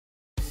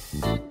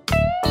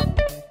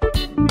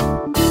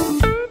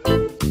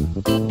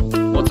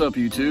up,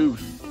 YouTube?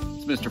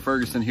 It's Mr.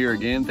 Ferguson here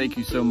again. Thank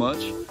you so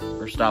much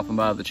for stopping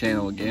by the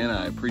channel again.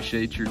 I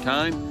appreciate your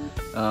time.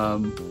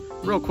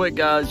 Real quick,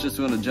 guys, just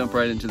want to jump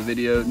right into the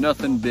video.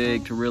 Nothing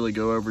big to really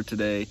go over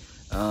today.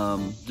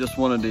 Just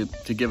wanted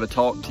to give a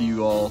talk to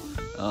you all.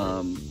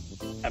 I'm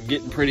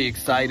getting pretty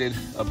excited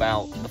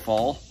about the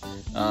fall.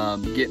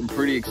 Getting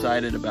pretty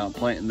excited about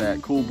planting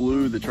that cool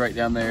blue that's right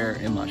down there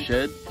in my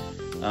shed.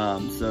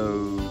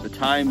 So the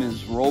time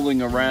is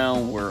rolling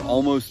around. We're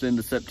almost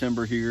into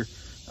September here.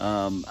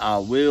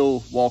 I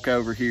will walk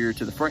over here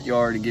to the front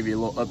yard and give you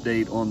a little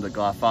update on the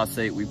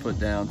glyphosate we put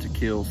down to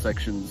kill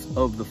sections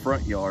of the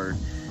front yard.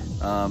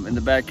 In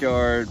the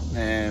backyard,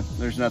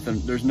 there's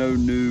no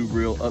new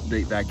real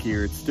update back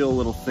here. It's still a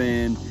little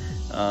thin.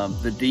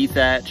 The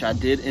dethatch, I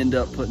did end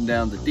up putting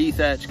down the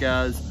dethatch,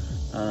 guys.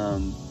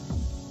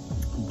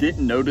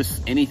 Didn't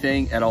notice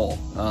anything at all.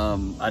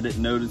 I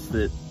didn't notice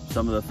that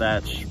some of the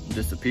thatch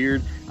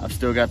disappeared. I've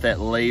still got that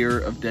layer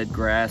of dead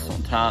grass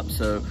on top.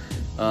 So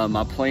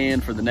my plan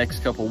for the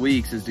next couple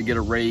weeks is to get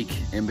a rake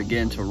and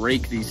begin to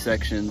rake these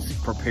sections,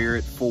 prepare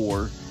it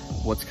for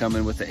what's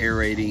coming with the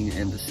aerating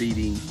and the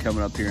seeding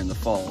coming up here in the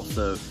fall.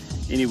 So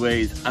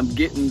anyways, I'm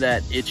getting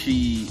that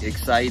itchy,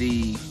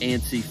 exciting,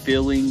 antsy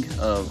feeling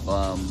of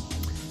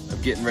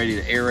getting ready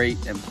to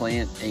aerate and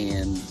plant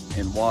and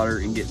water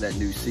and get that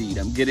new seed.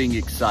 I'm getting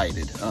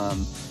excited.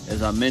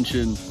 As I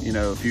mentioned,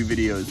 a few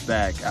videos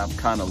back, I've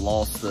kind of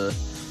lost the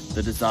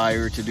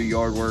desire to do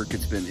yard work.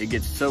 It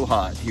gets so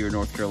hot here in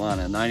North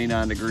Carolina,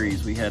 99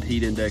 degrees. We had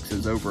heat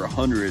indexes over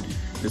 100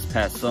 this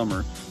past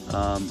summer.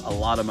 A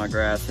lot of my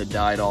grass had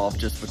died off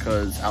just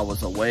because I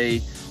was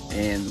away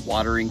and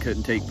watering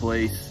couldn't take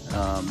place.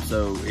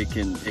 So it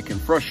can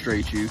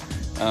frustrate you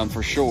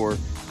for sure.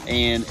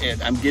 And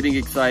I'm getting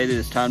excited.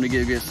 It's time to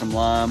get some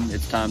lime.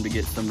 It's time to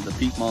get some of the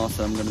peat moss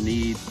I'm gonna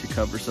need to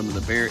cover some of the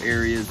bare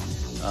areas.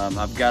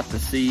 I've got the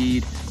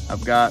seed.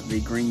 I've got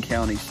the Green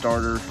County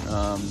starter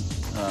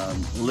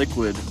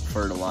liquid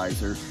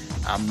fertilizer.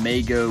 I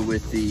may go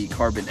with the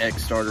Carbon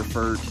X starter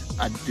fert.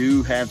 I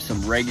do have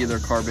some regular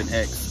Carbon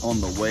X on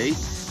the way.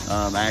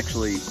 I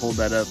actually pulled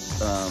that up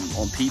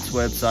on Pete's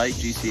website,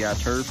 GCI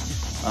Turf,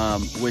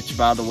 which,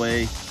 by the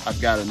way,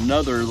 I've got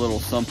another little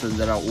something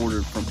that I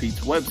ordered from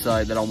Pete's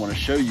website that I want to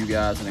show you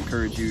guys and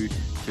encourage you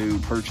to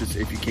purchase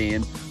if you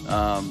can.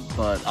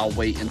 But I'll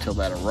wait until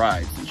that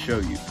arrives and show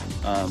you.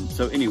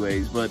 So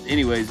anyways,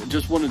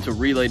 just wanted to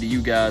relay to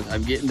you guys,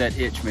 I'm getting that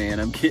itch, man.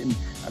 I'm getting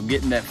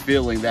that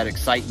feeling, that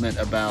excitement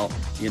about,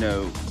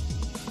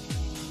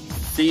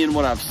 seeing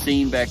what I've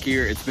seen back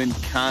here. It's been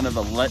kind of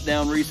a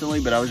letdown recently,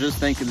 but I was just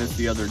thinking this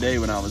the other day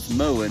when I was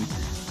mowing.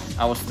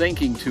 I was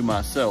thinking to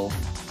myself,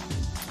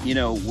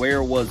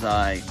 where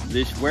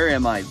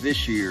am I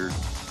this year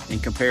in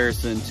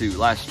comparison to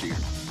last year?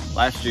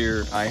 Last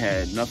year, I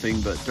had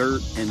nothing but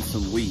dirt and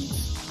some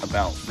weeds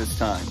about this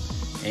time.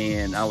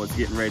 And I was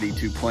getting ready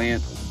to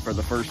plant for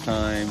the first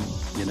time,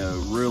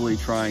 really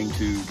trying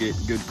to get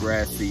good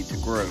grass seed to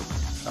grow.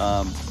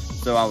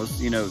 So I was,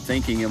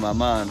 thinking in my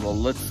mind, well,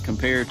 let's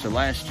compare to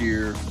last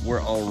year.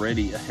 We're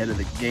already ahead of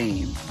the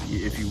game,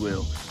 if you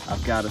will.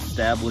 I've got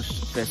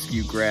established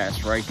fescue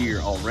grass right here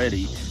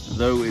already,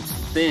 though it's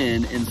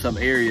thin in some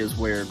areas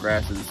where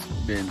grass has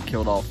been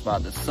killed off by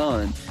the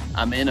sun.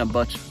 I'm in a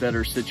much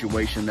better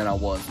situation than I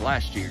was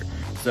last year.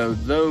 So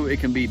though it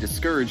can be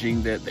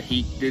discouraging that the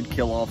heat did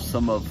kill off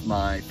some of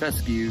my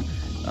fescue,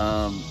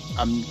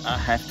 I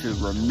have to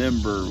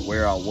remember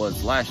where I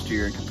was last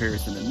year in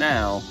comparison to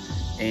now,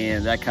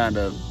 and that kind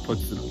of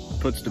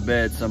puts to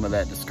bed some of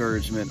that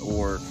discouragement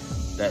or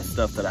that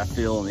stuff that I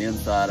feel on the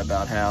inside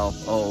about how,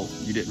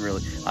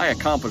 I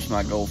accomplished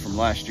my goal from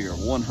last year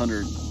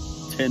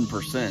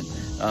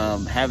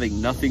 110%.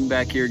 Having nothing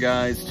back here,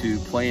 guys, to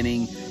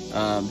planting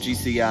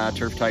GCI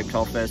turf type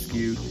tall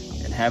fescue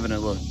and having it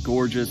look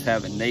gorgeous,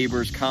 having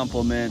neighbors,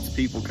 compliments,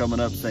 people coming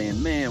up saying,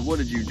 man, what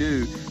did you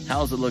do?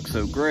 How's it look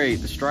so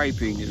great? The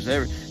striping,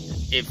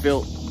 it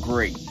felt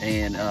great.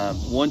 And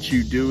once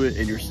you do it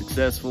and you're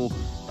successful,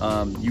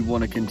 you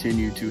want to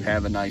continue to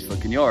have a nice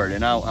looking yard,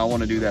 and I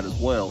want to do that as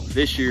well.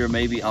 This year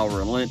maybe I'll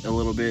relent a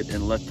little bit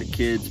and let the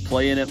kids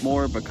play in it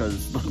more,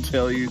 because I'll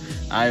tell you,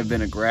 I have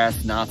been a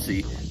grass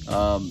Nazi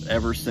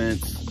ever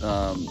since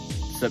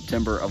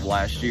September of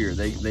last year.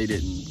 They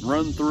didn't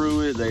run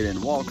through it, they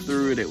didn't walk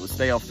through it, it would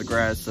stay off the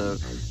grass. So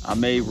I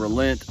may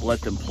relent,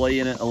 let them play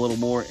in it a little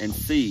more and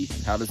see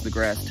how does the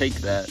grass take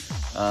that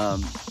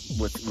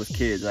with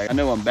kids. I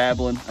know I'm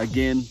babbling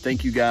again.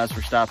 Thank you guys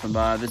for stopping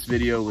by. This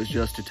video was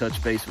just to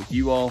touch base with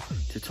you all,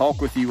 to talk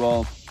with you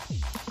all.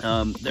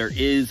 I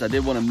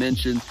did want to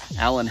mention,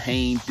 Alan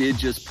Hain did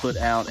just put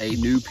out a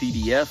new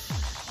PDF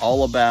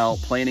all about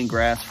planting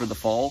grass for the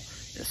fall,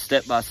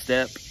 step by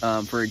step,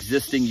 for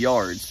existing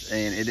yards,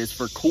 and it is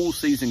for cool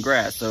season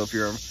grass. So if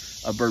you're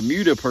a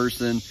Bermuda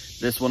person,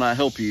 this will not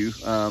help you.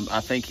 I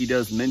think he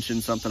does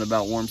mention something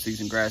about warm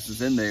season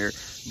grasses in there,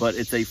 but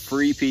it's a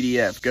free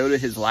PDF. Go to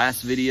his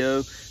last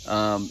video.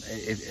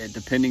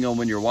 Depending on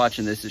when you're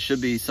watching this, it should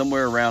be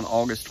somewhere around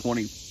August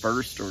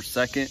 21st or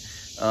 2nd.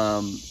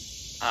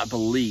 I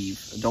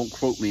believe. Don't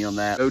quote me on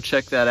that. Go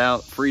check that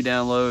out. Free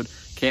download.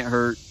 Can't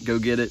hurt. Go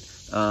get it.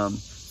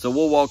 So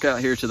we'll walk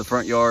out here to the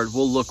front yard.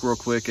 We'll look real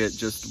quick at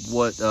just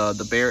what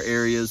the bare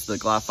areas, the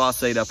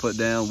glyphosate I put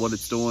down, what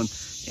it's doing,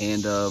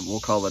 and we'll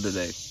call it a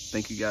day.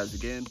 Thank you guys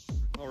again.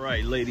 All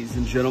right, ladies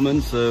and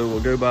gentlemen, so we'll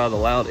go by the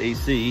loud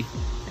AC,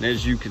 and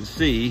as you can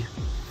see,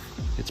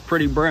 it's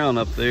pretty brown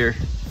up there.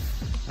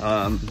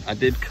 I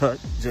did cut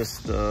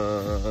just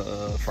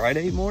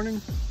Friday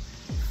morning,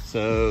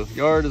 so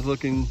yard is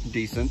looking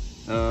decent.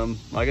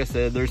 Like I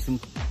said, there's some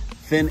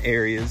thin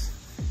areas,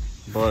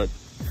 but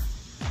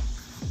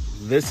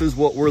this is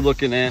what we're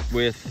looking at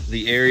with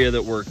the area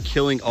that we're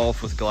killing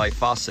off with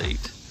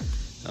glyphosate.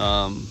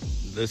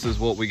 This is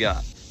what we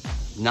got.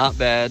 Not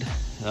bad.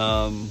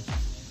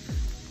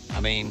 I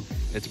mean,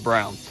 it's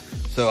brown.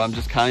 So I'm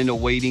just kind of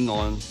waiting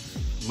on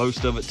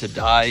most of it to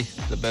die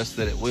the best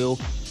that it will,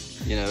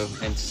 you know,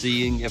 and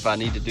seeing if I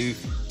need to do.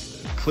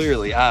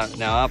 Clearly,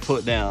 I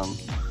put down,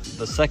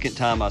 the second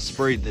time I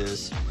sprayed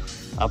this,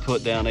 I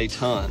put down a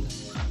ton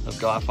of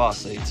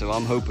glyphosate. So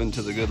I'm hoping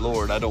to the good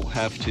Lord I don't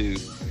have to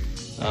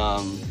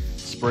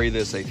spray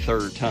this a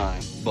third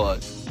time,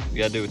 but you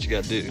gotta do what you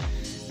gotta do.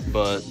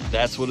 But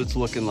that's what it's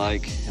looking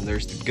like, and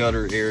there's the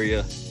gutter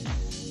area,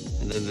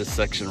 and then this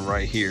section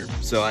right here.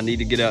 So I need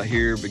to get out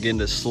here, begin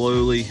to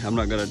slowly, I'm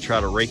not gonna try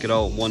to rake it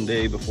all in one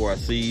day before I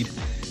seed,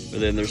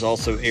 but then there's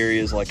also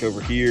areas like over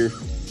here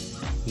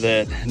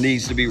that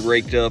needs to be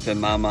raked up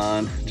in my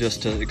mind,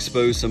 just to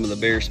expose some of the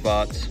bare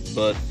spots.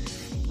 But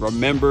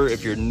remember,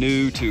 if you're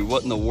new to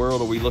what in the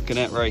world are we looking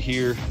at right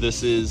here,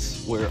 this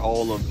is where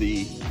all of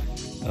the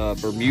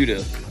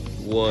Bermuda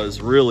was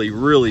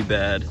really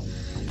bad,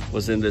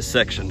 was in this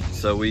section.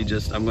 So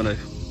I'm gonna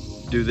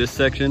do this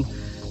section.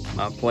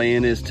 My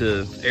plan is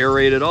to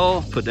aerate it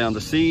all, put down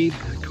the seed.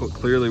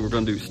 Clearly we're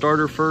gonna do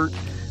starter fert.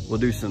 We'll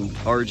do some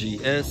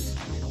RGS,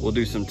 we'll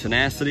do some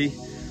tenacity,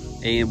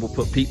 and we'll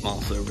put peat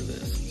moss over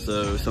this.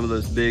 So some of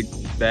those big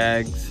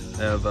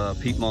bags of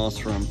peat moss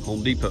from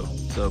Home Depot.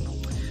 So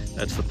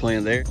that's the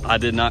plan there. I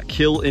did not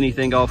kill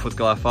anything off with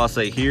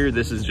glyphosate here.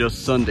 This is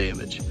just sun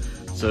damage.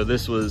 So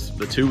this was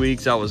the 2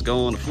 weeks I was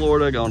going to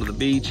Florida, going to the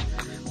beach.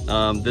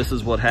 This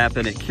is what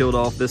happened. It killed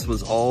off. This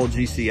was all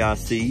GCI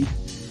seed.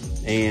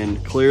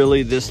 And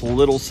clearly this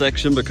little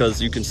section,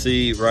 because you can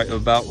see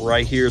about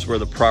right here is where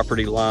the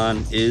property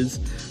line is.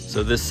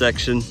 So this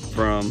section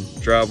from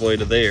driveway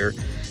to there,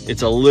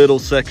 it's a little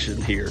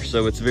section here.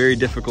 So it's very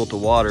difficult to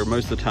water.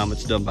 Most of the time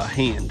it's done by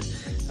hand.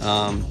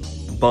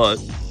 But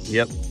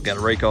yep, got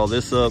to rake all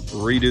this up,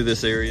 redo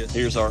this area.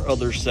 Here's our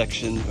other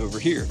section over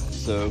here.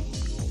 So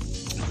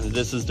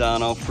this is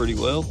dying off pretty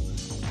well,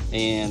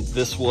 and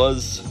this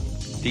was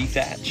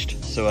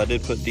dethatched. So I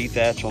did put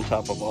dethatch on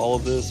top of all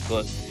of this,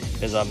 but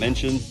as I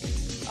mentioned,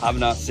 I've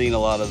not seen a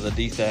lot of the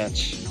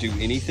dethatch do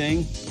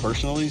anything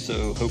personally,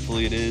 so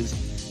hopefully it is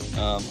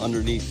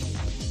underneath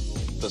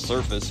the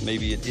surface.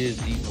 Maybe it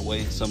is eating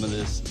away at some of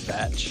this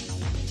thatch,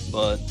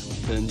 but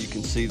then you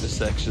can see the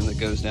section that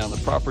goes down the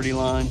property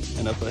line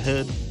and up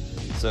ahead.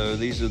 So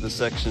these are the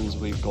sections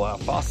we've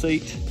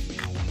glyphosate,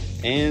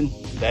 and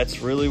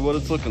that's really what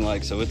it's looking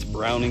like. So it's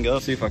browning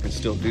up. See if I can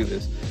still do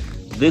this.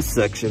 This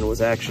section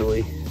was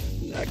actually,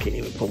 I can't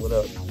even pull it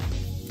up.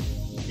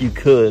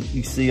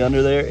 You see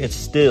under there, it's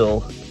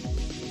still,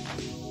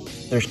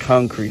 there's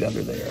concrete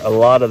under there. A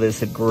lot of this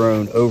had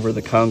grown over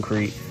the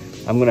concrete.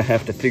 I'm gonna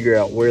have to figure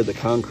out where the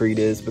concrete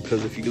is,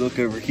 because if you look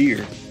over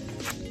here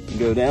and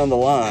go down the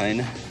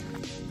line,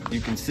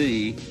 you can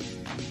see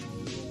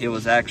it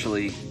was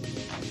actually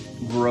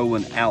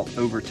growing out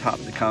over top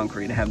the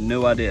concrete. I have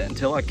no idea.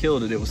 Until I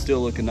killed it, it was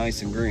still looking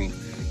nice and green.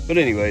 But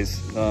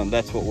anyways,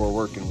 that's what we're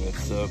working with.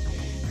 So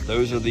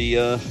those are the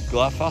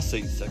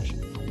glyphosate section.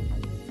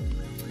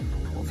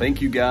 Well,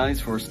 thank you guys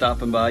for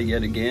stopping by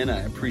yet again.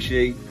 I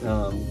appreciate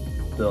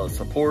the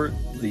support,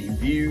 the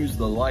views,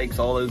 the likes,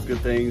 all those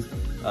good things.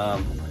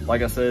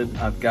 Like I said,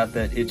 I've got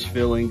that itch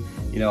feeling.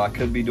 You know, I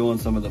could be doing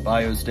some of the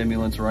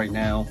biostimulants right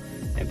now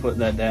and putting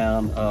that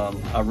down.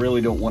 I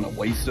really don't want to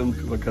waste them,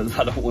 because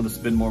I don't want to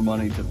spend more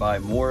money to buy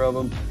more of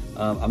them.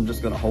 I'm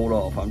just going to hold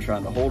off. I'm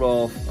trying to hold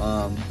off.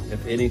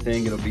 If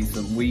anything, it'll be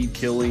some weed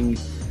killing,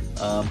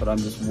 but I'm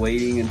just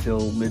waiting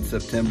until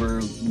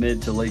mid-September,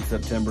 mid to late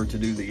September, to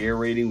do the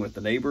aerating with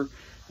the neighbor.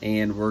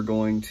 And we're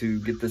going to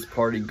get this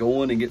party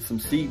going and get some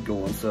seed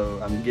going.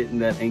 So I'm getting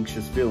that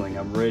anxious feeling.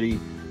 I'm ready,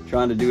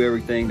 trying to do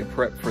everything to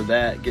prep for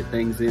that, get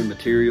things in,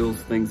 materials,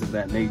 things of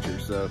that nature.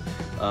 So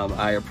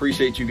I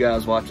appreciate you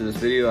guys watching this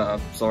video.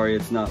 I'm sorry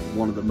it's not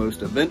one of the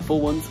most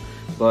eventful ones,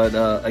 but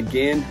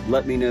again,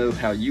 let me know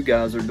how you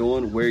guys are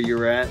doing, where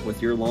you're at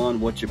with your lawn,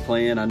 what you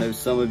plan. I know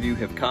some of you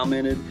have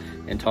commented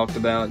and talked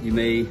about you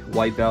may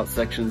wipe out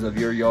sections of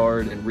your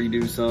yard and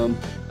redo some.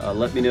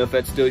 Let me know if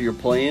that's still your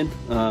plan.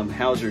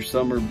 How's your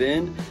summer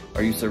been?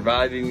 Are you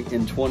surviving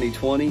in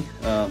 2020?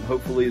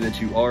 Hopefully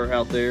that you are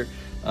out there.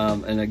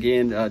 And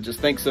again, just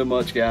thanks so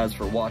much guys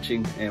for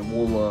watching, and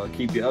we'll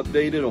keep you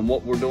updated on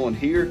what we're doing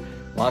here.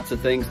 Lots of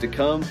things to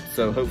come,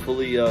 so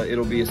hopefully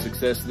it'll be a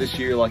success this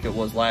year like it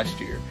was last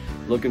year.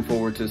 looking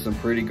forward to some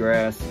pretty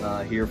grass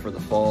here for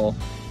the fall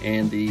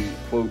and the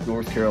quote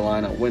North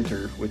Carolina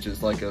winter, which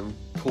is like a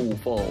cool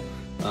fall.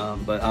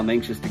 But I'm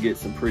anxious to get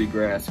some pretty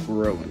grass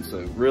growing, so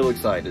real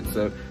excited.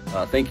 So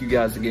thank you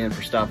guys again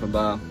for stopping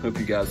by. Hope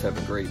you guys have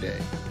a great day.